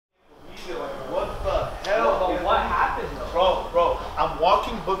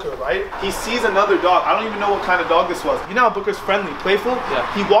Booker, right? He sees another dog. I don't even know what kind of dog this was. You know how Booker's friendly, playful?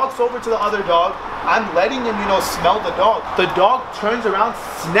 Yeah. He walks over to the other dog. I'm letting him, you know, smell the dog. The dog turns around,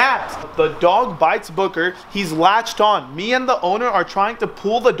 snaps. The dog bites Booker. He's latched on. Me and the owner are trying to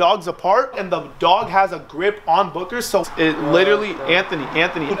pull the dogs apart, and the dog has a grip on Booker. So it literally, Anthony,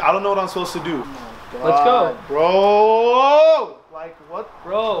 I don't know what I'm supposed to do. Let's go. Bro! Like, what?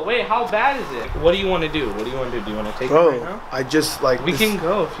 Bro, wait, how bad is it? What do you want to do? What do you want to do? Do you want to take it Bro, right now? I just, like... We can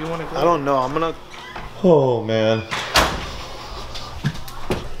go if you want to go. I don't know. I'm gonna... Oh, man.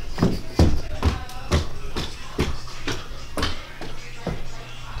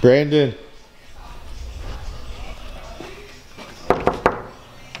 Brandon.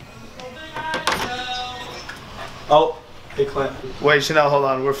 Oh, hey Clint. Wait, Chanel, hold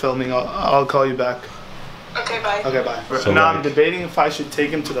on. We're filming. I'll call you back. Okay, bye. Okay, bye. So now I'm debating if I should take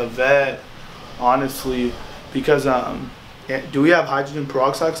him to the vet, honestly, because do we have hydrogen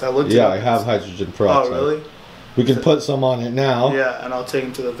peroxide? 'Cause I looked. Yeah, I have hydrogen peroxide. Oh, really? We can put some on it now. Yeah, and I'll take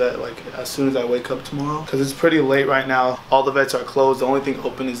him to the vet like as soon as I wake up tomorrow. Because it's pretty late right now. All the vets are closed. The only thing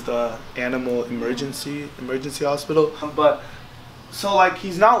open is the animal emergency hospital. But so like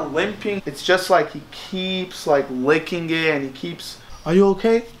he's not limping. It's just like he keeps like licking it and he keeps. Are you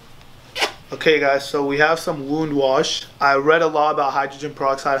okay? Okay guys, so we have some wound wash. I read a lot about hydrogen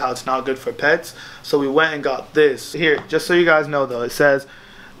peroxide, how it's not good for pets. So we went and got this. Here, just so you guys know though, it says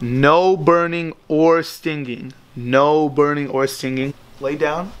no burning or stinging. No burning or stinging. Lay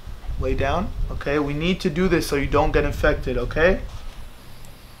down. Lay down. Okay, we need to do this so you don't get infected, okay?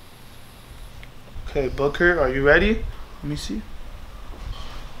 Okay, Booker, are you ready? Let me see.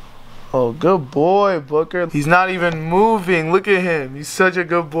 Oh, good boy, Booker. He's not even moving. Look at him. He's such a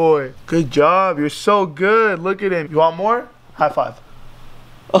good boy. Good job. You're so good. Look at him. You want more? High five.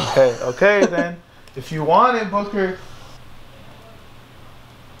 Okay, okay then. If you want it, Booker.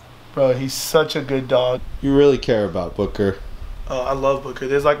 Bro, he's such a good dog. You really care about Booker. Oh, I love Booker.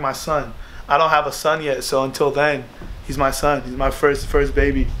 There's like my son. I don't have a son yet, so until then, he's my son. He's my first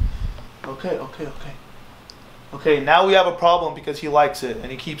baby. Okay, okay, okay. Okay, now we have a problem because he likes it and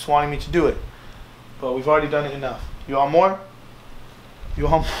he keeps wanting me to do it. But we've already done it enough. You want more? You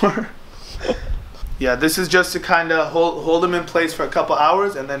want more? Yeah, this is just to kind of hold him in place for a couple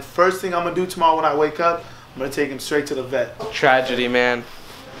hours, and then first thing I'm gonna do tomorrow when I wake up, I'm gonna take him straight to the vet. Tragedy, man.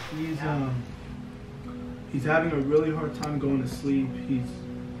 He's having a really hard time going to sleep.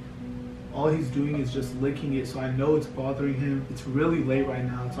 All he's doing is just licking it, so I know it's bothering him. It's really late right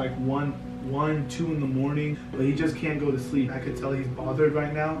now. It's like 1, 2 in the morning, but he just can't go to sleep. I could tell he's bothered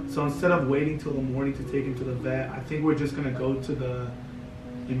right now. So instead of waiting till the morning to take him to the vet, I think we're just gonna go to the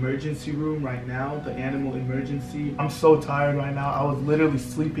emergency room right now, the animal emergency. I'm so tired right now. I was literally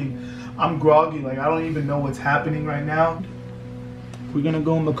sleeping. I'm groggy, like I don't even know what's happening right now. We're gonna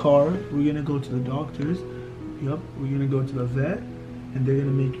go in the car. We're gonna go to the doctors. Yep, we're gonna go to the vet, and they're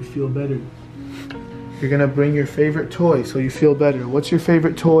gonna make you feel better. You're gonna bring your favorite toy so you feel better. What's your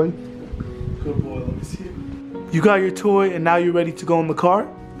favorite toy? Good boy, let me see it. You got your toy and now you're ready to go in the car?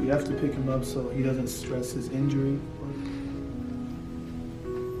 We have to pick him up so he doesn't stress his injury.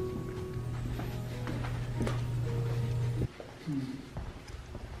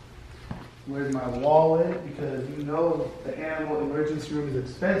 Where's my wallet? Because you know the animal emergency room is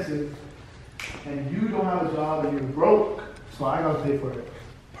expensive and you don't have a job and you're broke, so I gotta pay for it.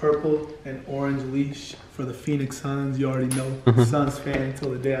 Purple and orange leash for the Phoenix Suns. You already know, Suns fan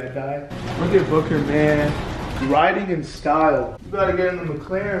until the day I die. Look at Booker, man. Riding in style. You gotta get in the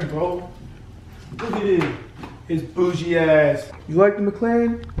McLaren, bro. Look at it. His bougie ass. You like the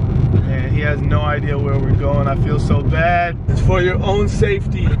McLaren? Man, he has no idea where we're going. I feel so bad. It's for your own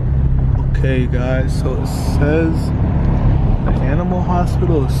safety. Okay, guys, so it says the animal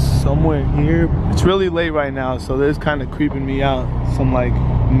hospital is somewhere here. It's really late right now, so this is kind of creeping me out. Some like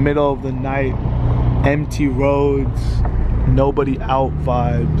middle of the night, empty roads, nobody out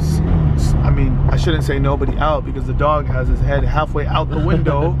vibes. I mean, I shouldn't say nobody out because the dog has his head halfway out the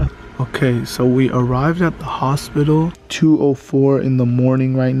window. Okay, so we arrived at the hospital 2:04 in the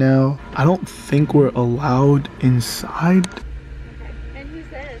morning right now. I don't think we're allowed inside. And who's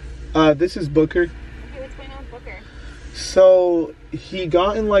this? This is Booker. Okay, what's going on with Booker? So he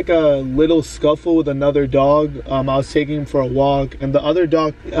got in like a little scuffle with another dog. I was taking him for a walk, and the other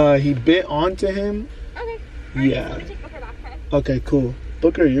dog, he bit onto him. Okay. Yeah. Let me take Booker back, okay? Okay, cool.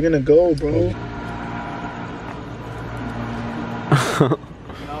 Booker, you're gonna go, bro. Come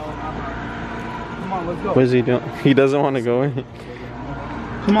on, let's go. What is he doing? He doesn't want to go in.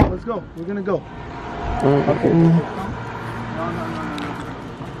 Come on, let's go. We're gonna go. Okay. No.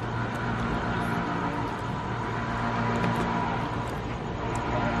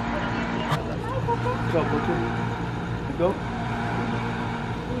 What's up, Booker? You go?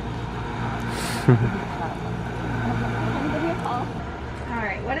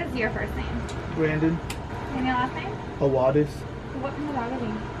 Alright, what is your first name? Brandon. And your last name? Brawadis. What kind of dog is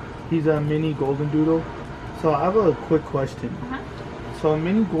he? He's a mini golden doodle. So I have a quick question. Uh-huh. So a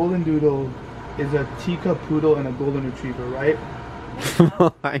mini golden doodle is a teacup poodle and a golden retriever, right?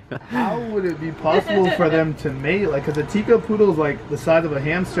 How would it be possible for them to mate? Like, cause a teacup poodle is like the size of a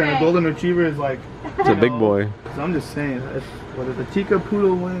hamster, and a golden retriever is like. It's a big boy. So I'm just saying, whether the teacup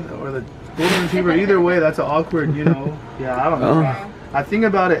poodle wins or the golden retriever, either way, that's an awkward, you know. Yeah, I don't know. Okay. I think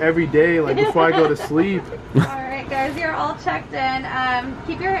about it every day, like before I go to sleep. Alright guys, you're all checked in.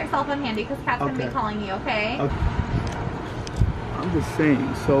 Keep your cell phone handy because Kat's gonna be calling you, okay? I'm just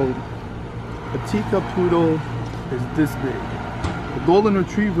saying, so a teacup poodle is this big. The golden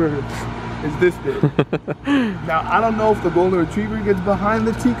retriever is this big. Now, I don't know if the golden retriever gets behind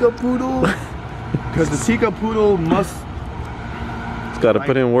the teacup poodle, because the teacup poodle must... It's got to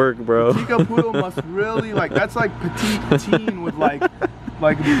put in work, bro. The teacup poodle must really, like, that's like petite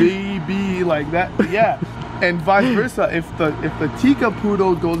like baby, like that, yeah. And vice versa, if the teacup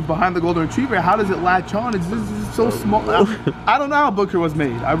poodle goes behind the golden retriever, how does it latch on? It's just so small. I don't know how Booker was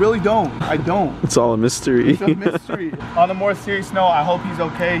made. I really don't. I don't. It's all a mystery. It's a mystery. On a more serious note, I hope he's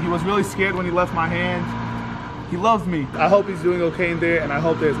okay. He was really scared when he left my hands. He loves me. I hope he's doing okay in there, and I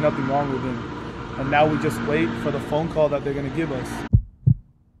hope there's nothing wrong with him. And now we just wait for the phone call that they're gonna give us.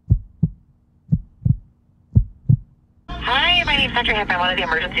 Hi, my name's Patrick. I'm one of the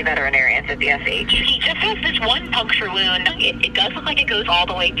emergency veterinarians at the SH. He just has this one puncture wound. It does look like it goes all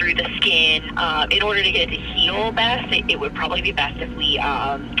the way through the skin. In order to get it to heal best, it would probably be best if we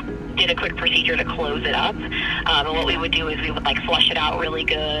did a quick procedure to close it up. And what we would do is we would like flush it out really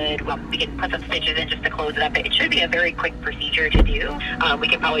good. We can put some stitches in just to close it up. It should be a very quick procedure to do. We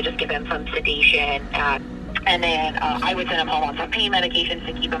can probably just give him some sedation. And then I would send them home on some pain medications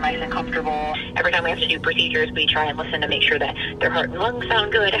to keep them nice and comfortable. Every time we have to do procedures, we try and listen to make sure that their heart and lungs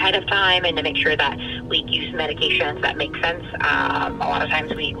sound good ahead of time, and to make sure that we use medications that make sense. A lot of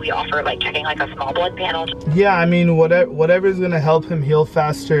times we offer like checking like a small blood panel. Yeah, I mean, whatever's gonna help him heal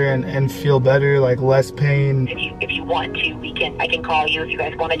faster and feel better, like less pain. If you want to, I can call you if you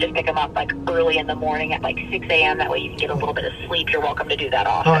guys want to just pick him up like early in the morning at like 6 a.m. That way you can get a little bit of sleep. You're welcome to do that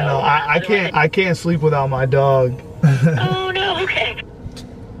also. Oh no, I can't sleep without my dog. Oh no, okay.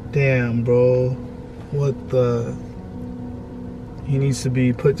 Damn, bro. What the? He needs to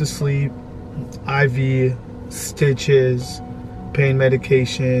be put to sleep, IV, stitches, pain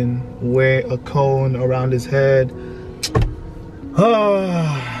medication, wear a cone around his head.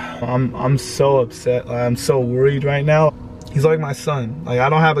 I'm so upset. I'm so worried right now. He's like my son. Like, I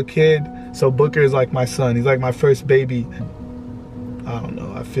don't have a kid, so Booker is like my son. He's like my first baby. I don't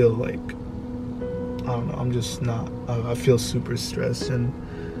know. I feel like, I don't know. I'm just not. I feel super stressed. And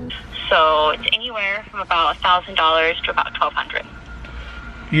so it's anywhere from about $1,000 to about $1,200.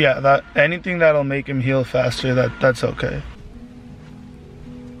 yeah, anything that'll make him heal faster, that's okay.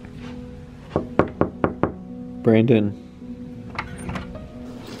 Brandon.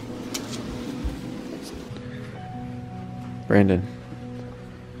 Brandon.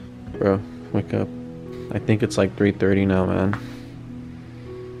 Bro, wake up. I think it's like 3:30 now, man.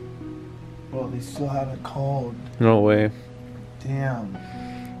 Bro, they still haven't called. No way. Damn.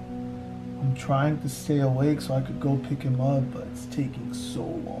 I'm trying to stay awake so I could go pick him up, but it's taking so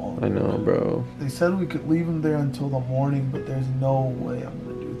long. I know, bro. They said we could leave him there until the morning, but there's no way I'm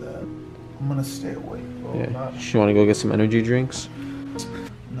gonna do that. I'm gonna stay awake, bro. Yeah. You want to go get some energy drinks?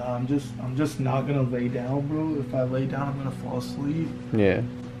 No, I'm just not gonna lay down, bro. If I lay down, I'm gonna fall asleep. Yeah.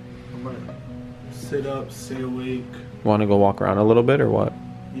 I'm gonna sit up, stay awake. Want to go walk around a little bit or what?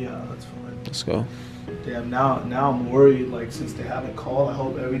 Yeah, that's fine. Let's go. Damn, now I'm worried. Like, since they haven't called, I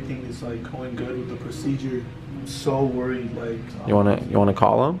hope everything is like going good with the procedure. I'm so worried. Like, You wanna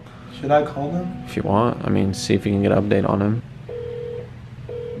call him? should I call them? If you want. I mean, see if you can get an update on him.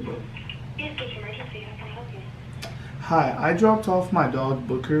 Hi, I dropped off my dog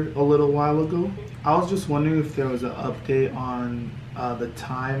Booker a little while ago. I was just wondering if there was an update on the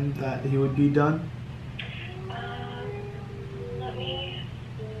time that he would be done. Let me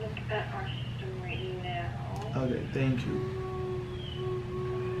look at our system right now. Okay, thank you.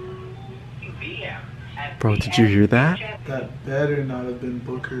 Bro, did you hear that? That better not have been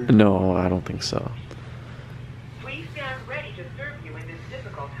Booker. No, I don't think so. Please stand ready to serve you in this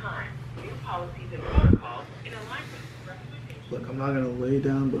difficult time. New policies and protocols in alignment with recommendations. Look, I'm not gonna lay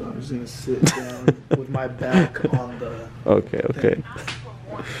down, but I'm just gonna sit down with my back on the. Ask for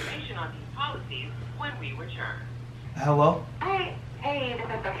more information on these policies when we return. Hello? Hey, Hey, this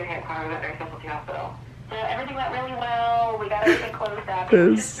is Dr. Hip, Colorado Veterinary Specialty Hospital. So everything went really well. We got everything closed up. It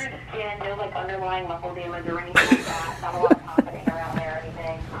was just through the skin, no like underlying muscle damage or anything like that. Not a lot of confidence around there or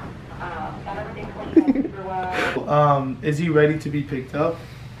anything. Got everything cleaned up super well. Is he ready to be picked up?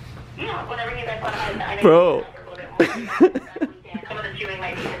 Yeah, whatever you guys want. I know Bro. some of the chewing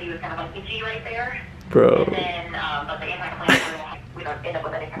might be because he was kind of like itchy right there. Bro. And then, but the anti-inflammatory, we don't end up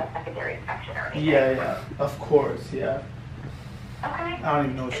with any kind of secondary infection or anything. Yeah, of course, yeah. Okay. I don't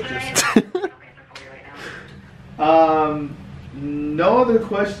even know what she Is there just anything else I can answer for you right now? No other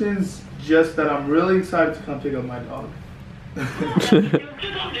questions, just that I'm really excited to come pick up my dog.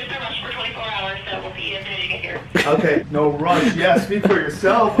 Okay, no rush. Yeah, speak for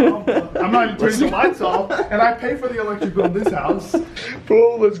yourself. I'm not even turning the lights off, and I pay for the electric bill in this house.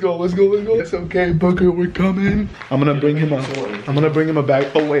 Bro, let's go. It's okay, Booker, we're coming. I'm gonna bring him a bag.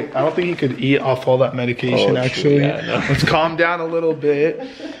 Oh wait, I don't think he could eat off all that medication. Actually, yeah, no. Let's calm down a little bit.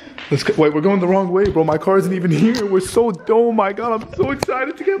 Wait, we're going the wrong way, bro. My car isn't even here. We're so, oh my God, I'm so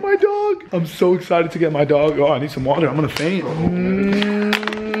excited to get my dog. Oh, I need some water. I'm gonna faint.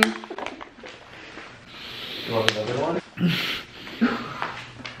 You want another one?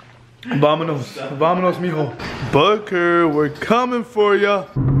 Vámonos, mijo. Booker, we're coming for ya.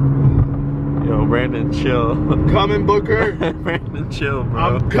 Yo, Brandon, chill. Coming, Booker. Brandon, chill, bro.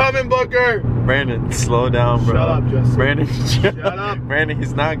 I'm coming, Booker. Brandon, slow down, bro. Shut up, Justin. Brandon, chill. Shut up. Brandon,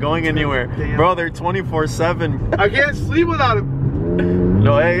 he's not going anywhere. Damn. Bro, they're 24/7. I can't sleep without him.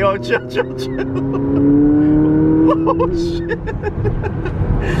 No, hey, yo, chill. Oh, shit.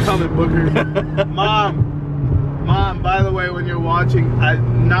 Coming, Booker. Mom, by the way, when you're watching,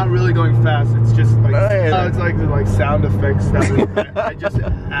 I'm not really going fast. It's just like, it's like sound effects that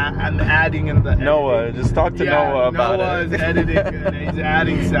I'm adding in the Noah, just talk to Noah about it. Noah's editing and he's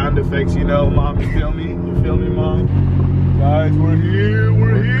adding sound effects, you know, Mom, you feel me? You feel me, Mom? Guys, we're here.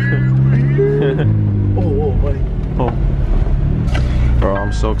 Oh, buddy. Oh. Bro,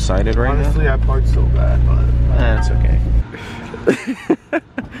 I'm so excited right Honestly, I parked so bad, but now. That's okay.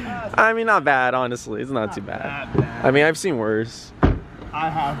 I mean, not bad, honestly. It's not too bad. I mean, I've seen worse. I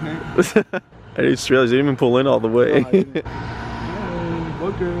haven't. I just realized I didn't even pull in all the way. Hey,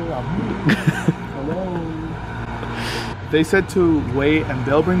 Booker, I'm here. Hello. They said to wait and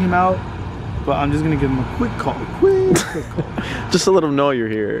they'll bring him out, but I'm just gonna give him a quick call. Quick call. Just to let them know you're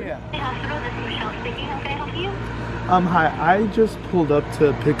here. Yeah. Hey, hospital, this is Michelle speaking. How can I help you? Hi. I just pulled up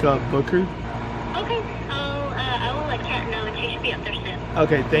to pick up Booker. Okay, I will let Kat know and she should be up there soon.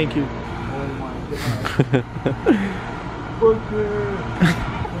 Okay, thank you. Booker.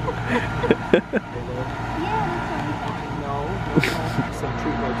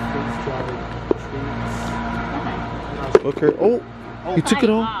 Booker. Oh, you took it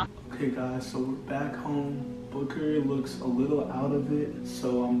all. Okay, guys, so we're back home. Booker looks a little out of it,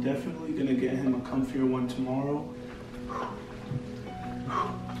 so I'm definitely gonna get him a comfier one tomorrow.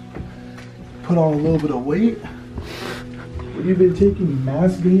 Put on a little bit of weight. What have you been taking,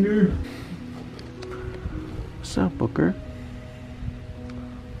 mass gainer? What's up, Booker?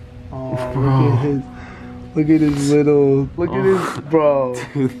 Oh, look at his little, look at his, bro.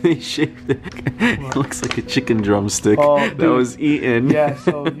 Dude, they shaped it. It looks like a chicken drumstick that dude. was eaten. Yeah,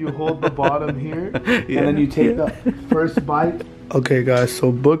 so you hold the bottom here, and then you take the first bite. Okay, guys,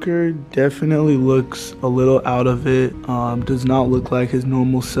 so Booker definitely looks a little out of it. Does not look like his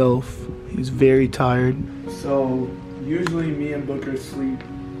normal self. He's very tired. So usually me and Booker sleep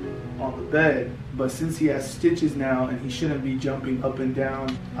on the bed, but since he has stitches now and he shouldn't be jumping up and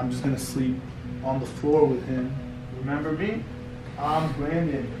down, I'm just gonna sleep on the floor with him. Remember me? I'm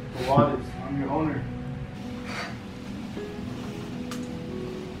Brandon Brawadis. I'm your owner.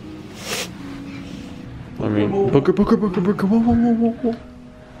 I mean, Booker, whoa.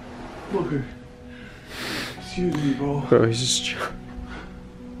 Booker. Excuse me, bro. Bro, he's just...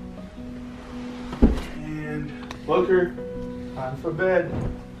 And Booker, time for bed.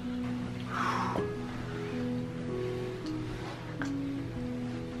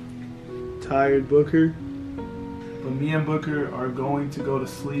 Tired, Booker. But me and Booker are going to go to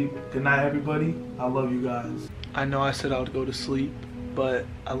sleep. Good night, everybody. I love you guys. I know I said I would go to sleep, but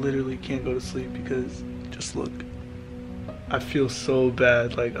I literally can't go to sleep because just look. I feel so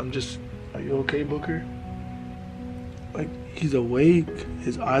bad. Like, are you okay, Booker? Like, he's awake.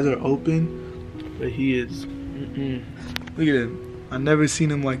 His eyes are open, but he is. Look at him. I've never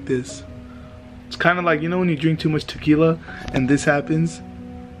seen him like this. It's kind of like, you know when you drink too much tequila and this happens?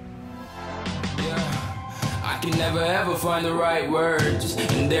 I can never ever find the right words,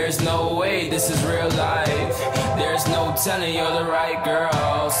 and there's no way this is real life. There's no telling you're the right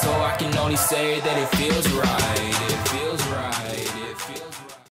girl, so I can only say that it feels right.